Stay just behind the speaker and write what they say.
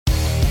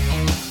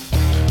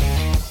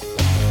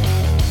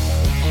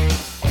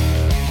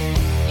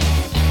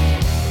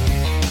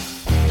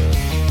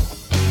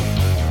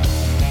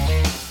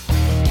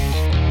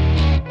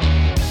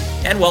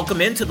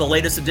welcome into the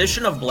latest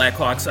edition of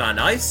Blackhawks on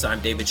Ice. I'm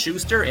David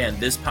Schuster, and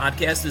this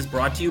podcast is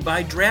brought to you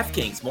by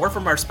DraftKings. More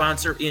from our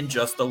sponsor in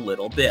just a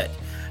little bit.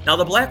 Now,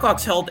 the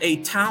Blackhawks held a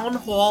town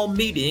hall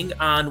meeting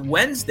on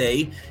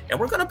Wednesday, and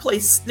we're going to play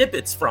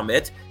snippets from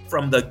it,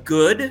 from the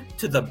good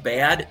to the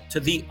bad to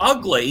the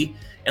ugly.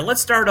 And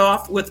let's start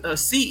off with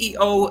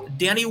CEO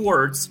Danny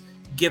Wirtz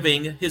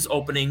giving his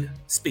opening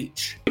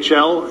speech.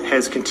 NHL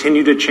has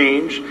continued to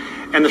change,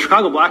 and the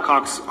Chicago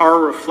Blackhawks are a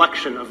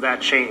reflection of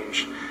that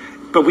change.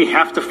 But we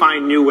have to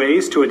find new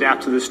ways to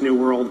adapt to this new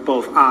world,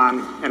 both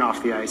on and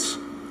off the ice.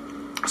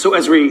 So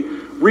as we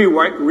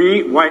rewrite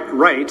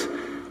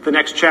the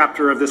next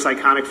chapter of this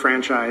iconic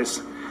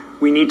franchise,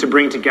 we need to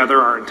bring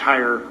together our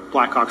entire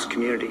Blackhawks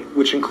community,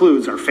 which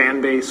includes our fan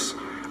base,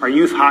 our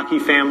youth hockey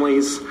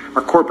families,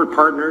 our corporate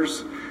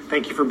partners.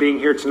 Thank you for being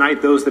here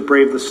tonight, those that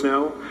brave the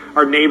snow,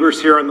 our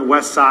neighbors here on the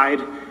west side,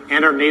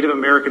 and our Native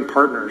American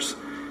partners.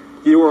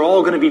 You are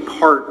all going to be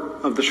part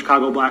of the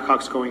Chicago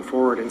Blackhawks going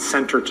forward and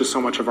center to so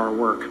much of our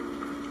work.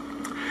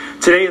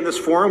 Today in this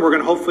forum, we're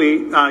going to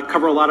hopefully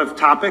cover a lot of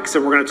topics,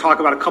 and we're going to talk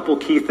about a couple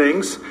key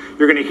things.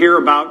 You're going to hear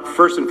about,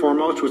 first and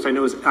foremost, which I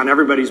know is on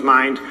everybody's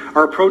mind,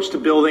 our approach to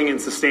building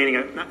and sustaining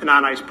an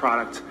on-ice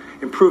product,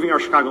 improving our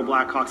Chicago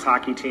Blackhawks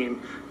hockey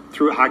team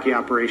through hockey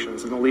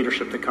operations and the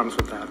leadership that comes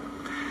with that.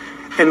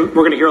 And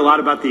we're going to hear a lot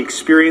about the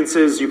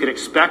experiences you can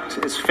expect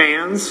as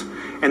fans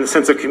and the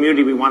sense of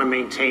community we want to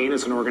maintain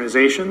as an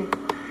organization.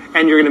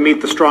 And you're going to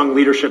meet the strong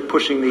leadership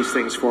pushing these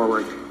things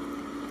forward.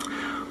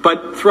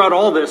 But throughout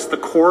all this, the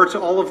core to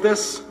all of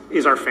this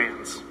is our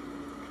fans.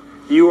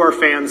 You are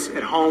fans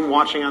at home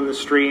watching on the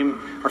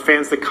stream, our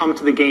fans that come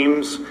to the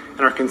games,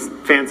 and our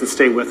fans that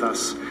stay with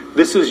us.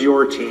 This is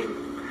your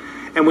team.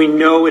 And we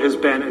know it has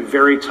been a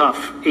very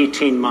tough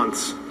 18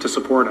 months to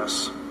support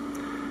us.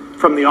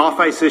 From the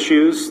off-ice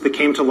issues that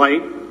came to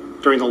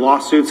light during the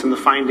lawsuits and the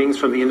findings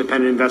from the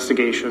independent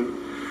investigation,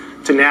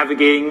 to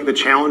navigating the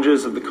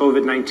challenges of the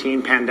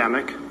COVID-19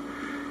 pandemic,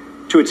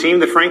 to a team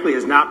that frankly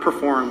has not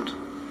performed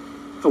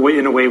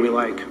in a way we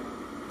like.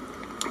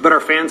 But our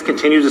fans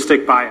continue to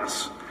stick by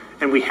us,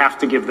 and we have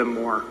to give them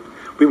more.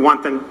 We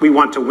want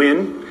to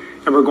win,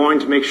 and we're going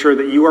to make sure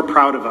that you are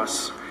proud of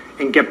us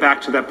and get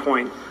back to that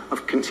point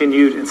of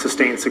continued and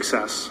sustained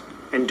success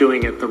and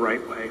doing it the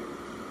right way.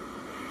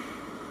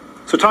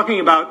 So talking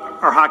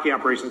about our hockey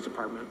operations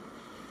department,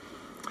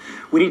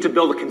 we need to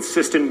build a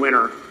consistent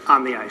winner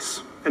on the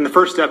ice. And the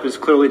first step is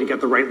clearly to get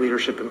the right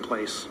leadership in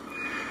place.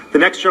 The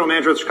next general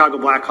manager of the Chicago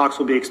Blackhawks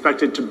will be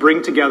expected to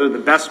bring together the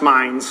best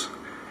minds,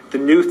 the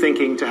new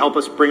thinking to help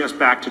us bring us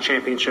back to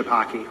championship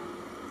hockey.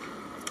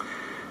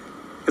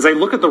 As I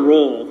look at the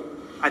role,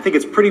 I think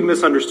it's pretty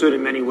misunderstood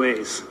in many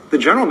ways. The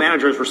general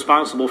manager is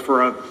responsible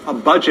for a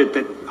budget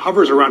that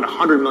hovers around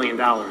 $100 million.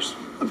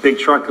 A big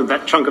chunk of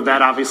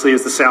that obviously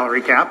is the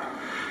salary cap.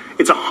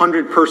 It's a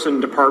 100-person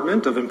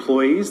department of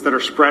employees that are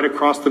spread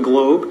across the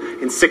globe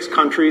in 6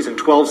 countries and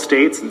 12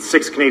 states and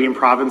 6 Canadian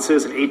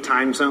provinces and 8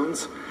 time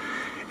zones.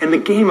 And the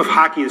game of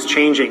hockey is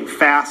changing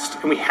fast,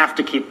 and we have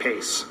to keep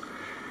pace.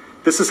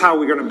 This is how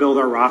we're going to build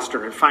our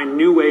roster and find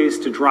new ways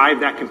to drive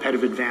that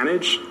competitive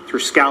advantage through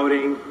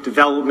scouting,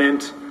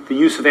 development, the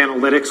use of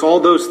analytics, all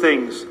those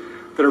things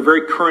that are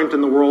very current in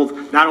the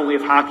world, not only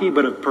of hockey,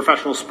 but of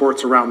professional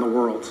sports around the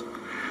world.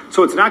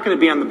 So it's not going to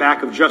be on the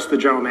back of just the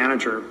general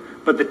manager,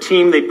 but the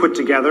team they put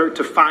together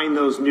to find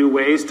those new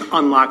ways to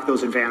unlock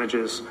those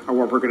advantages are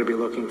what we're going to be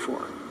looking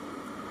for.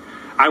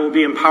 I will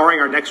be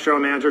empowering our next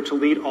general manager to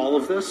lead all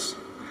of this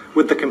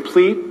with the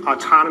complete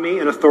autonomy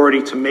and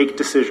authority to make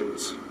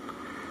decisions.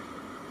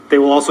 They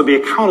will also be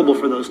accountable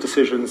for those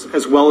decisions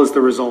as well as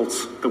the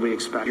results that we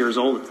expect. Years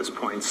old at this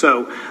point.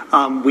 So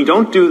we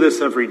don't do this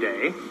every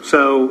day.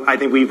 So I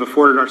think we've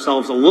afforded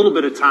ourselves a little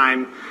bit of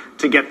time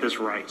to get this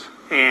right.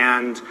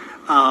 And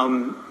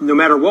no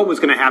matter what was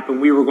going to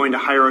happen, we were going to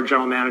hire a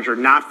general manager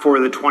not for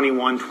the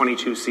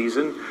 21-22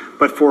 season,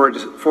 but for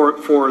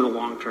the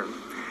long term.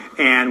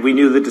 And we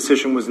knew the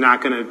decision was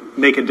not going to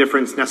make a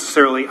difference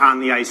necessarily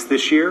on the ice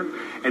this year,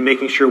 and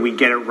making sure we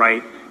get it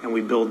right and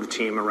we build the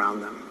team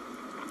around them.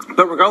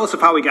 But regardless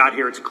of how we got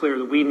here, it's clear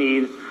that we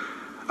need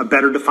a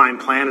better defined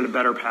plan and a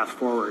better path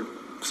forward.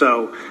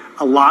 So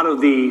a lot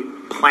of the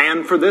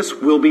plan for this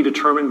will be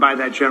determined by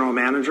that general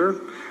manager.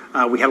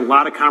 We had a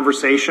lot of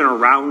conversation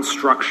around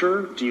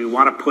structure. Do you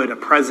want to put a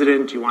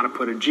president? Do you want to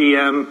put a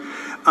GM?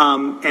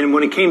 And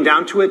when it came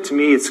down to it, to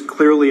me, it's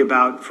clearly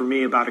about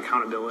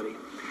accountability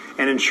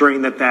and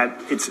ensuring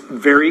that it's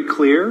very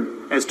clear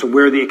as to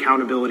where the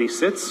accountability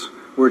sits,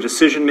 where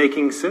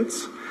decision-making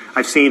sits.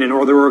 I've seen in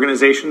other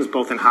organizations,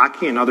 both in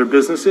hockey and other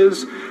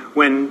businesses,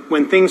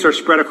 when things are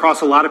spread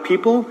across a lot of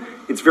people,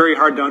 it's very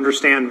hard to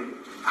understand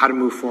how to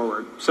move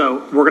forward.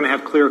 So we're going to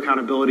have clear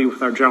accountability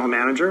with our general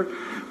manager.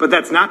 But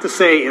that's not to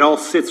say it all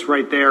sits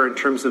right there in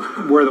terms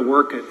of where the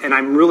work is. And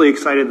I'm really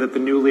excited that the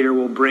new leader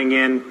will bring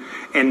in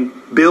and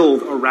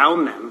build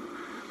around them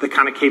the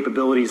kind of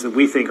capabilities that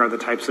we think are the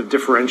types of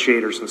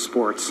differentiators in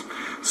sports.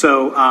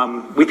 So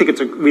we think it's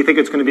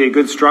going to be a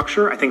good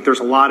structure. I think there's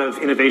a lot of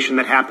innovation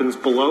that happens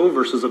below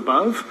versus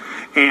above,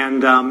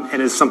 and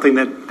is something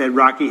that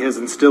Rocky has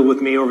instilled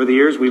with me over the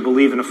years. We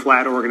believe in a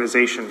flat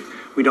organization.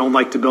 We don't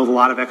like to build a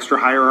lot of extra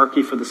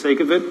hierarchy for the sake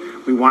of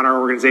it. We want our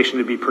organization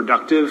to be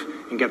productive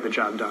and get the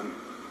job done.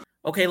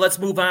 Okay, let's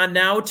move on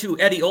now to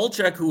Eddie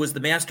Olczyk, who was the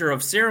master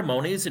of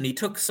ceremonies, and he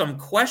took some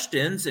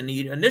questions, and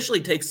he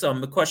initially takes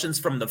some questions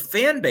from the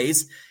fan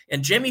base,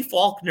 and Jamie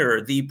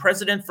Faulkner, the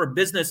president for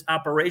business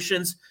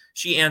operations,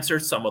 she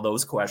answered some of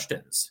those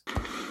questions.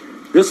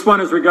 This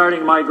one is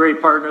regarding my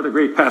great partner, the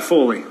great Pat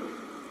Foley.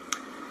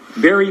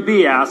 Barry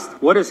B.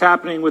 asked, what is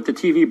happening with the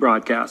TV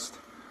broadcast?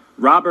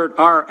 Robert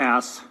R.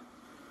 asked,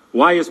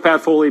 why is Pat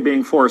Foley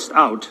being forced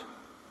out?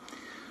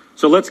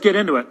 So let's get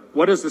into it.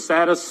 What is the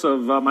status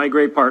of my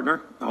great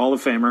partner, the Hall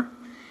of Famer?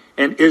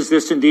 And is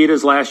this indeed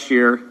his last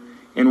year?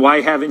 And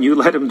why haven't you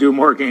let him do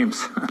more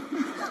games?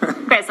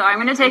 Okay, so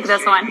I'm going to take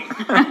this one.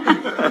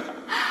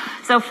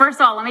 So first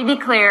of all, let me be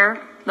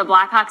clear. The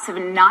Blackhawks have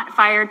not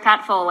fired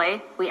Pat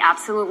Foley. We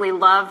absolutely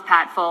love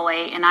Pat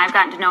Foley, and I've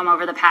gotten to know him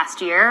over the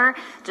past year,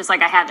 just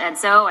like I have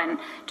Edzo, and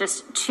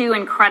just two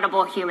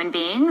incredible human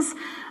beings.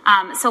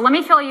 So let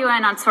me fill you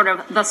in on sort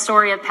of the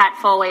story of Pat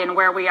Foley and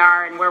where we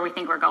are and where we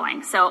think we're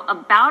going. So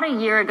about a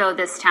year ago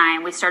this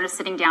time, we started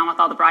sitting down with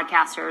all the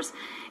broadcasters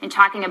and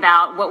talking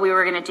about what we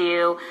were going to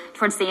do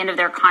towards the end of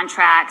their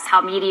contracts,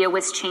 how media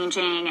was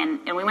changing.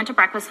 And we went to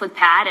breakfast with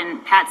Pat,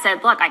 and Pat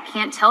said, look, I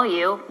can't tell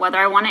you whether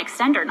I want to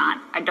extend or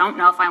not. I don't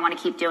know if I want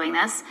to keep doing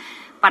this.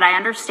 But I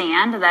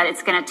understand that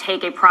it's going to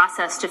take a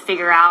process to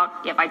figure out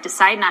if I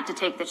decide not to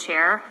take the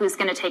chair, who's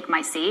going to take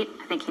my seat.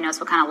 I think he knows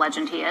what kind of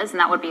legend he is, and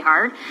that would be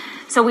hard.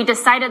 So we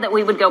decided that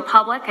we would go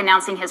public,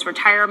 announcing his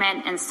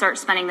retirement, and start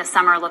spending the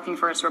summer looking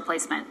for his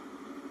replacement.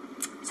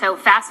 So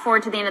fast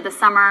forward to the end of the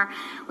summer,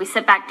 we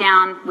sit back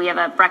down. We have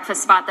a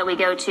breakfast spot that we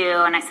go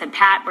to, and I said,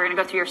 Pat, we're going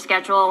to go through your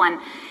schedule. And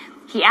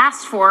he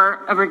asked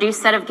for a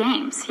reduced set of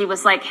games. He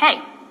was like,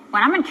 hey,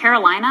 when I'm in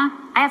Carolina,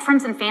 I have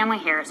friends and family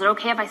here. Is it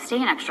okay if I stay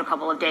an extra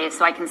couple of days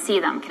so I can see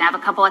them? Can I have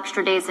a couple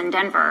extra days in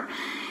Denver?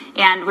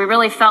 And we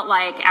really felt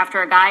like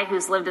after a guy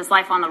who's lived his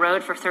life on the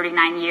road for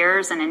 39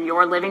 years and in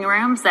your living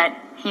rooms that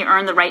he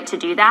earned the right to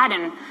do that.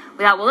 And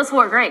we thought, well, this will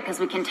work great because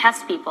we can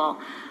test people.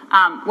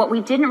 What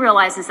we didn't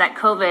realize is that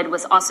COVID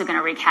was also going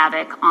to wreak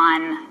havoc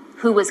on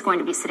who was going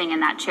to be sitting in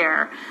that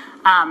chair.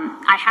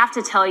 I have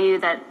to tell you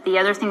that the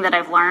other thing that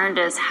I've learned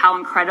is how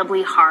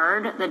incredibly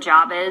hard the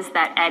job is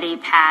that Eddie,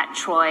 Pat,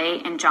 Troy,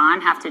 and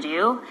John have to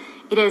do.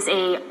 It is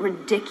a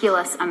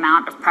ridiculous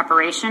amount of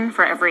preparation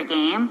for every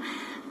game.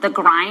 The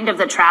grind of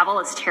the travel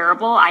is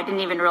terrible. I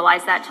didn't even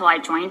realize that till I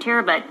joined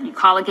here, but you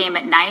call a game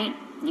at night,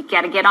 you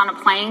got to get on a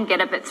plane,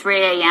 get up at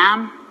 3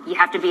 a.m., you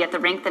have to be at the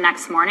rink the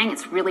next morning.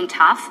 It's really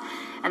tough.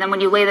 And then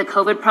when you lay the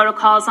COVID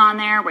protocols on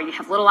there, where you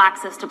have little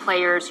access to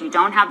players, you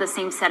don't have the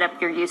same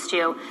setup you're used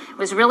to, it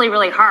was really,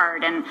 really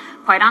hard. And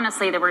quite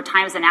honestly, there were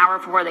times an hour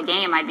before the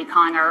game, I'd be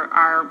calling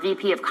our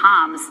VP of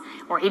comms,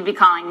 or he'd be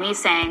calling me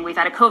saying, we've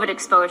had a COVID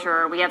exposure,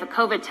 or we have a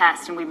COVID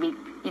test, and we'd be,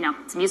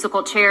 it's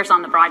musical chairs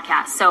on the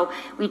broadcast. So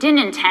we didn't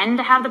intend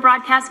to have the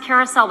broadcast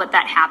carousel, but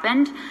that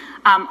happened.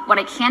 What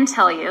I can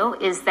tell you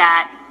is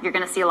that you're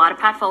going to see a lot of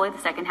Pat Foley the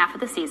second half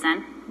of the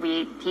season.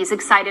 He's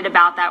excited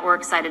about that. We're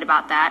excited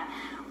about that.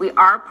 We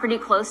are pretty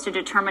close to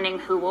determining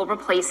who will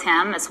replace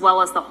him, as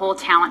well as the whole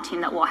talent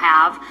team that we'll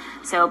have.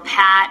 So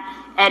Pat,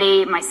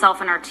 Eddie,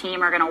 myself, and our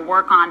team are going to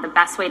work on the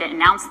best way to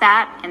announce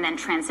that and then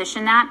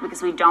transition that,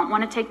 because we don't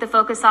want to take the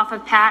focus off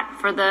of Pat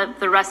for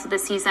the rest of the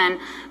season.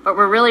 But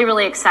we're really,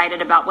 really excited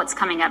about what's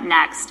coming up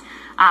next.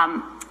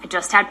 I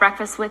just had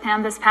breakfast with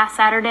him this past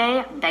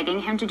Saturday, begging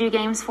him to do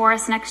games for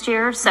us next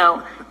year.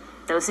 So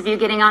those of you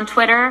getting on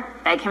Twitter,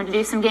 beg him to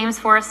do some games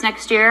for us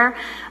next year.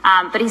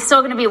 But he's still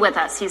going to be with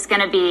us. He's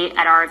going to be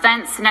at our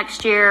events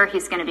next year.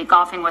 He's going to be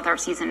golfing with our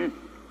season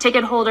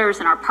ticket holders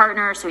and our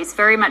partners. So he's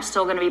very much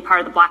still going to be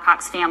part of the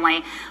Blackhawks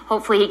family.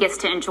 Hopefully he gets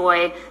to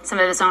enjoy some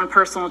of his own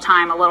personal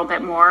time a little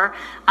bit more.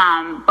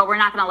 But we're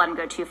not going to let him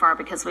go too far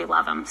because we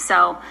love him.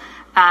 So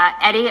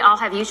Eddie, I'll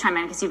have you chime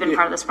in because you've been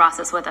part of this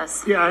process with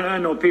us. Yeah, I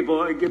know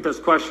people get this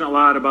question a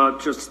lot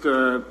about just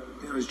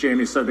as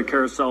Jamie said, the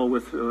carousel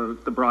with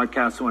the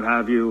broadcast and what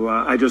have you.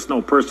 I just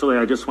know personally,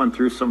 I just went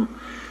through some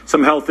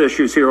health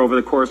issues here over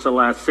the course of the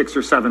last 6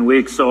 or 7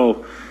 weeks.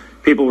 So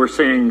people were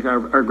seeing,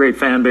 our great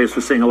fan base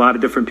was seeing a lot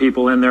of different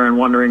people in there and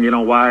wondering,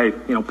 why,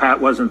 Pat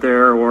wasn't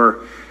there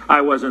or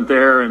I wasn't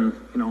there. And,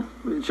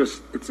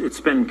 it's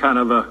been kind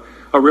of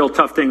a real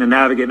tough thing to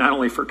navigate, not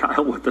only for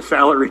Kyle with the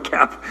salary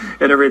cap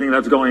and everything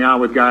that's going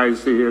on with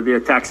guys,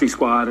 the taxi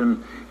squad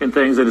and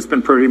things, that it's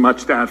been pretty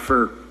much that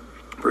for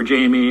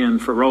Jamie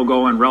and for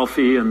Rogo and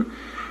Ralphie and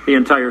the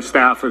entire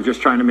staff of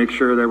just trying to make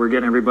sure that we're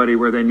getting everybody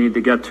where they need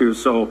to get to.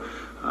 So,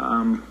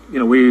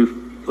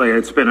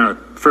 it's been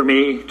for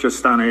me,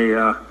 just on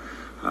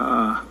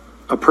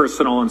a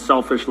personal and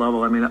selfish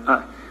level. I mean,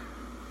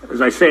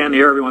 as I say on the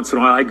air every once in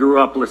a while, I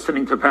grew up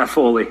listening to Pat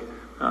Foley.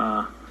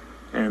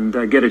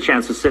 and get a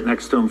chance to sit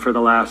next to him for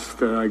the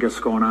last, I guess,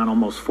 going on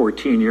almost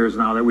 14 years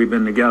now that we've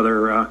been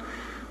together.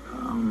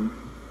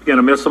 Going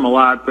to miss him a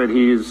lot, but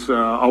he's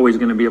always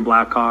going to be a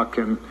Blackhawk,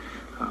 and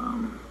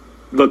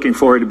looking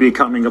forward to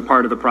becoming a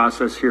part of the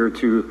process here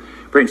to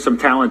bring some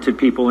talented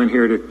people in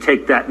here to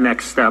take that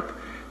next step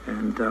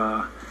and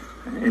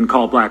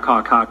call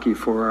Blackhawk hockey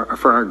for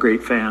our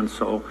great fans.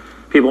 So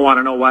people want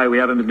to know why we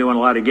haven't been doing a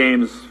lot of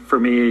games. For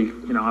me,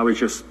 I was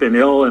just been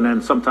ill, and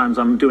then sometimes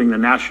I'm doing the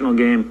national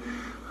game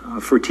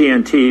for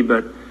TNT,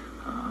 but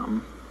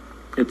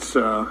it's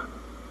a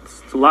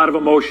lot of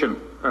emotion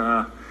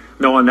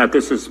knowing that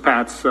this is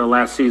Pat's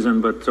last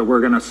season, but we're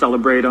going to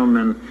celebrate him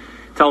and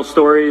tell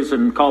stories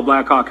and call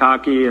Blackhawk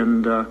hockey,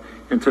 and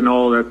to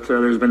know that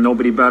there's been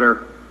nobody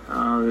better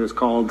is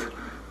called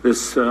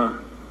this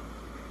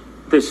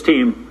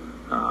team.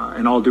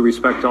 And all due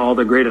respect to all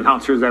the great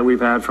announcers that we've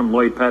had, from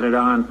Lloyd Pettit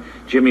on,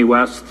 Jimmy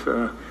West,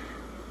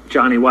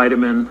 Johnny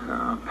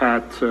Weideman,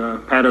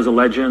 Pat is a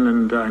legend,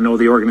 and I know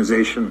the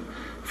organization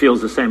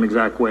feels the same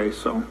exact way.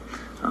 So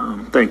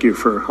thank you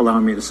for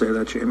allowing me to say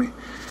that, Jamie.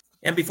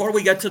 And before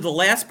we get to the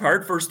last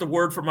part, first a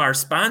word from our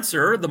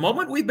sponsor. The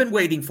moment we've been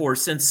waiting for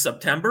since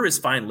September is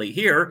finally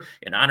here.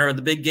 In honor of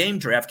the big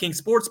game,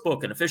 DraftKings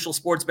Sportsbook, an official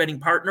sports betting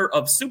partner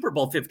of Super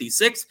Bowl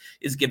 56,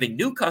 is giving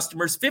new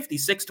customers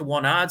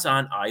 56-1 odds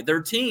on either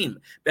team.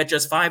 Bet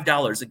just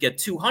 $5 and get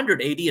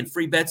 $280 in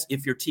free bets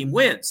if your team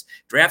wins.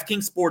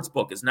 DraftKings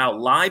Sportsbook is now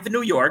live in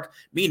New York,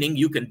 meaning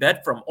you can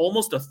bet from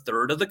almost a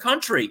third of the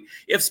country.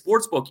 If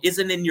Sportsbook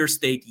isn't in your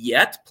state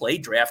yet, play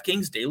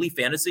DraftKings Daily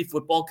Fantasy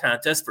Football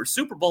Contest for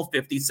Super Bowl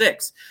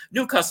 56.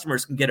 New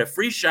customers can get a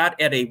free shot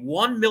at a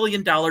 $1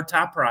 million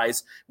top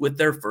prize with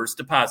their first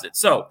deposit.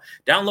 So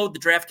download the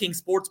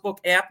DraftKings Sportsbook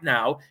app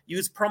now.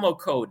 Use promo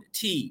code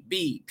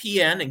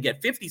TBPN and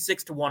get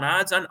 56-1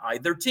 odds on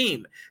either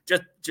team.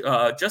 Just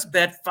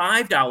bet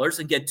 $5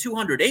 and get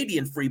 $280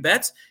 in free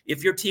bets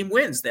if your team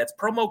wins. That's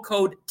promo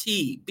code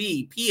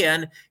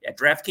TBPN at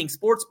DraftKings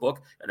Sportsbook,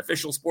 an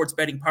official sports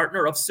betting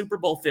partner of Super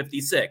Bowl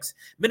 56.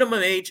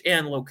 Minimum age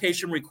and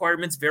location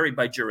requirements vary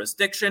by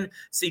jurisdiction.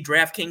 See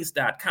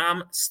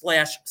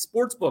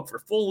DraftKings.com/sportsbook for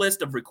full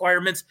list of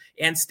requirements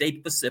and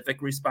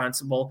state-specific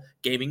responsible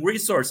gaming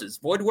resources.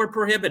 Void where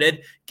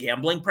prohibited.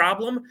 Gambling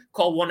problem?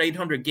 Call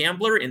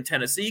 1-800-GAMBLER in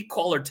Tennessee.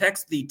 Call or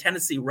text the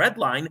Tennessee Red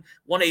Line,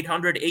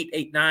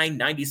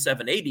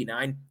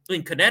 1-800-889-9789.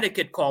 In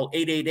Connecticut, call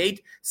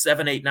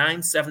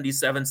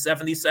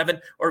 888-789-7777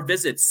 or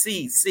visit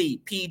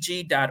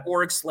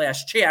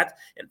ccpg.org/chat.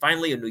 And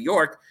finally, in New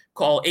York,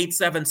 call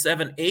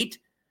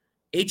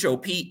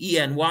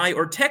 877-8-HOPENY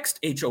or text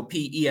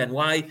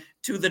HOPENY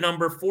to the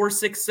number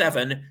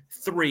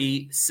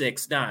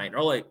 467-369.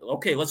 All right,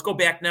 okay, let's go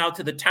back now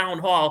to the town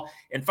hall.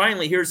 And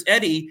finally, here's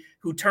Eddie,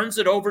 who turns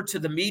it over to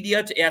the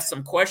media to ask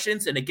some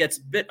questions, and it gets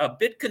a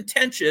bit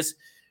contentious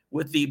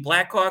with the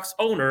Blackhawks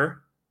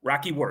owner,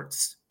 Rocky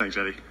Wirtz. Thanks,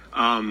 Eddie.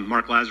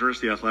 Mark Lazarus,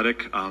 The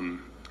Athletic. I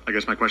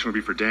guess my question would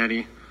be for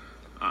Danny.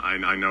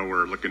 I know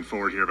we're looking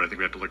forward here, but I think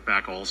we have to look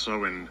back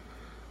also. And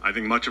I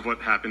think much of what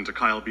happened to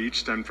Kyle Beach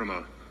stemmed from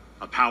a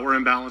power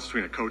imbalance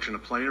between a coach and a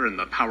player, and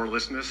the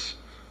powerlessness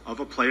of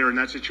a player in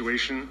that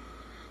situation.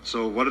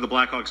 So what are the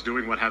Blackhawks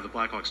doing? What have the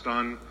Blackhawks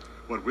done?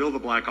 What will the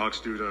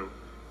Blackhawks do to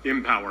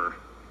empower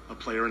a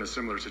player in a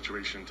similar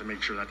situation to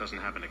make sure that doesn't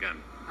happen again?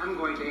 I'm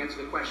going to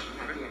answer the question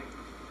at the end.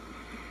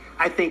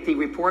 I think the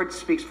report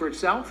speaks for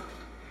itself.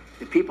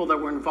 The people that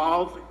were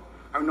involved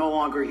are no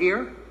longer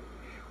here.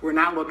 We're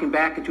not looking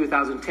back at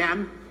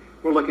 2010.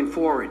 We're looking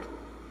forward.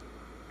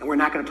 And we're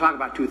not going to talk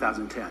about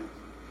 2010.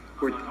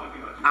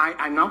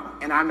 I know,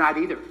 and I'm not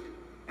either.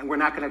 And we're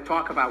not going to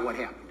talk about what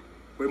happened.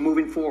 We're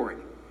moving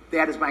forward.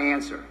 That is my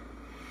answer.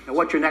 Now,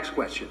 what's your next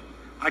question?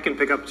 I can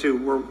pick up to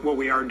what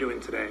we are doing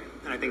today.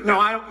 And I think No,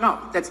 I don't know.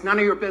 That's none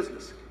of your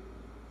business.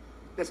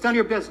 That's none of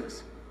your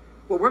business.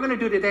 What we're going to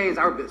do today is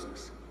our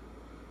business.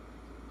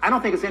 I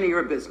don't think it's any of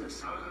your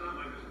business.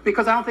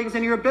 Because I don't think it's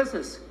any of your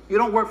business. You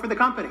don't work for the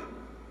company.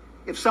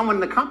 If someone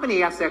in the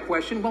company asks that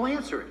question, we'll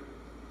answer it.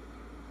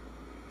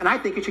 And I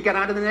think you should get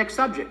on to the next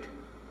subject.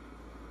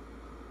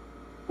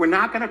 We're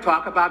not going to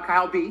talk about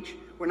Kyle Beach.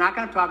 We're not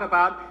going to talk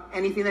about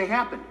anything that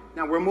happened.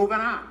 Now, we're moving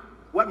on.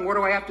 What more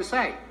do I have to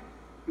say?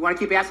 You want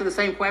to keep asking the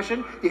same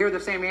question to hear the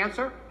same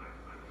answer?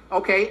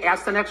 Okay,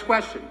 ask the next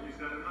question.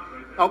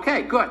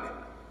 Okay, good.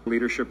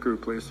 Leadership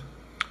group, please.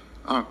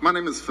 My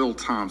name is Phil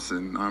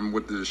Thompson. I'm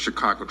with the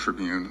Chicago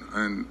Tribune.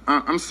 And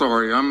I'm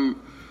sorry, I'm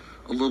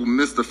a little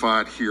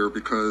mystified here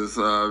because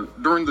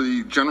during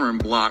the Jenner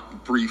and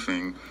Block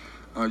briefing,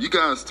 you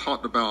guys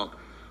talked about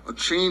a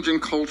change in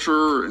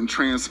culture and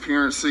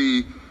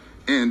transparency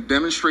and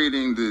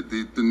demonstrating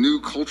the new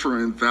culture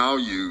and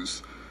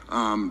values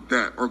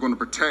that are going to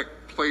protect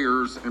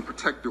players and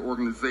protect the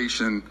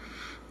organization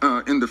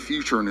in the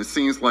future. And it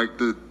seems like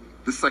the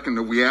second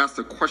that we asked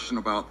a question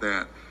about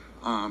that,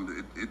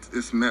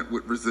 it's met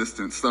with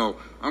resistance. So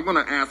I'm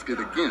going to ask it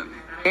again.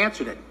 I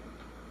answered it.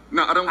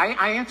 No, I don't.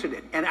 I answered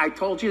it, and I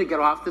told you to get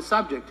off the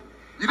subject.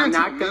 You didn't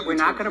we're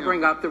not going to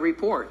bring up the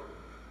report.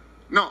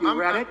 No, You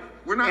read it?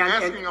 We're not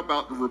asking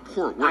about the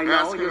report. We're I know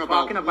asking you're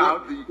about talking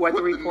about what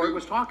the report new,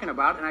 was talking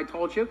about, and I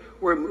told you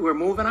we're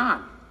moving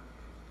on.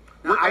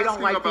 Now, We're I don't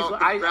like these. asking about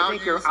the I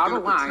think you're values out and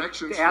of the line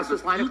protections to ask for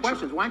this the line of future.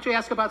 questions. Why don't you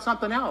ask about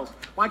something else?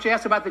 Why don't you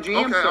ask about the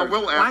GM Okay, I search?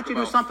 will ask Why don't you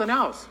do about- something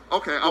else?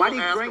 Okay, I Why will do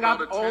you ask bring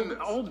about up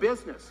attendance. old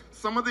business?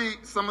 Some of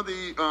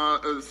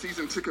the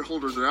season ticket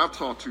holders that I've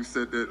talked to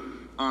said that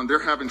they're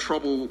having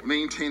trouble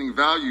maintaining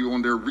value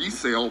on their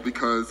resale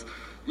because,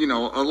 you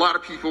know, a lot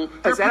of people.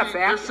 Is that a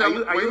fact? Wait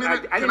a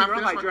minute. I Can didn't I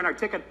realize finish you're in our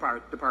ticket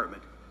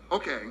department.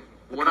 Okay.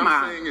 What Come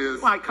I'm on. saying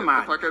is, Well, come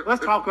on.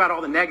 Let's talk about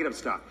all the negative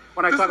stuff.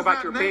 When I This talk is about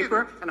not your negative.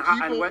 paper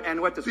and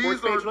what the These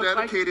sports are page looks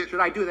like, dedicated- should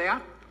I do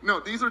that?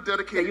 No, these are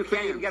dedicated. That you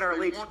can't even fans. get our They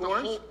elite want the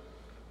scores? whole-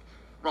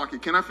 Rocky,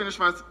 can I finish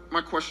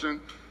my question?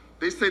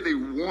 They say they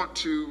want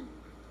to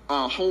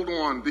hold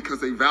on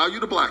because they value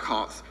the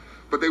Blackhawks,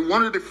 but they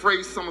wanted to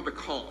defray some of the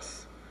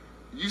costs.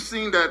 You've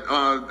seen that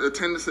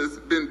attendance has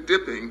been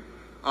dipping.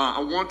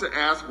 I want to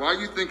ask why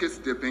you think it's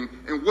dipping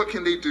and what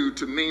can they do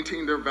to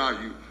maintain their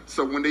value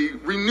so when they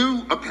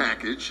renew a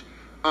package,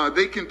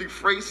 they can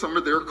defray some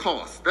of their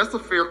costs. That's a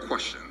fair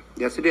question.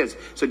 Yes, it is.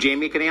 So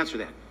Jamie can answer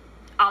that.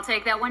 I'll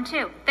take that one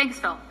too. Thanks,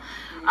 Phil.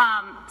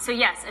 So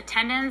yes,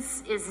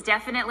 attendance is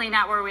definitely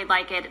not where we'd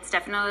like it. It's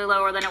definitely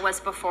lower than it was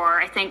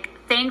before. I think,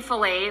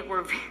 thankfully,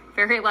 we're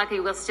very lucky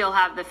we'll still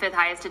have the 5th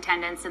highest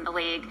attendance in the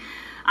league.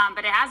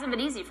 But it hasn't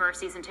been easy for our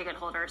season ticket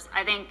holders.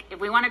 I think if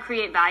we want to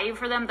create value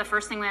for them, the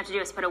first thing we have to do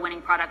is put a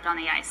winning product on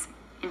the ice.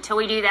 Until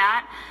we do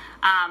that,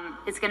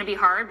 it's going to be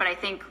hard, but I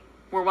think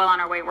we're well on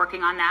our way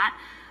working on that.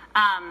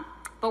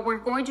 But we're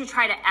going to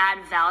try to add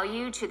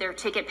value to their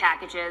ticket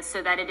packages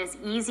so that it is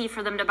easy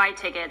for them to buy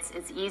tickets.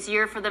 It's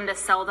easier for them to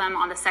sell them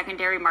on the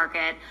secondary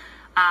market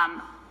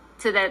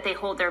so that they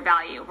hold their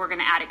value. We're going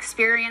to add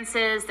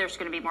experiences. There's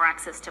going to be more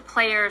access to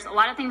players. A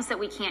lot of things that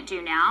we can't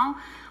do now.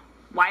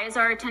 Why is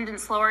our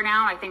attendance lower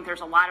now? I think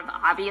there's a lot of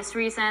obvious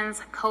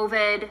reasons.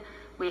 COVID.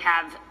 We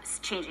have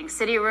changing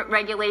city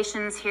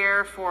regulations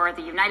here for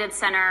the United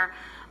Center.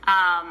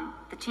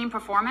 The team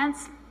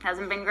performance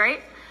hasn't been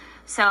great.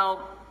 So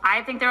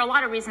I think there are a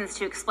lot of reasons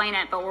to explain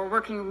it, but we're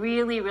working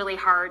really, really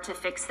hard to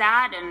fix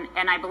that.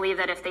 And I believe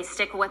that if they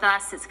stick with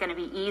us, it's going to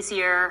be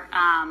easier,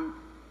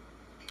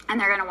 and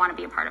they're going to want to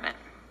be a part of it.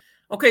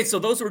 Okay, so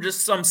those were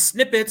just some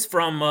snippets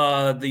from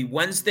the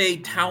Wednesday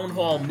town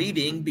hall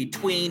meeting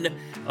between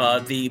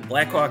the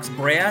Blackhawks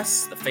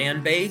brass, the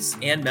fan base,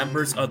 and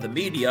members of the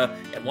media.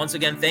 And once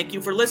again, thank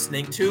you for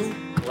listening to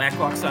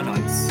Blackhawks on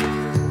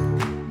Ice.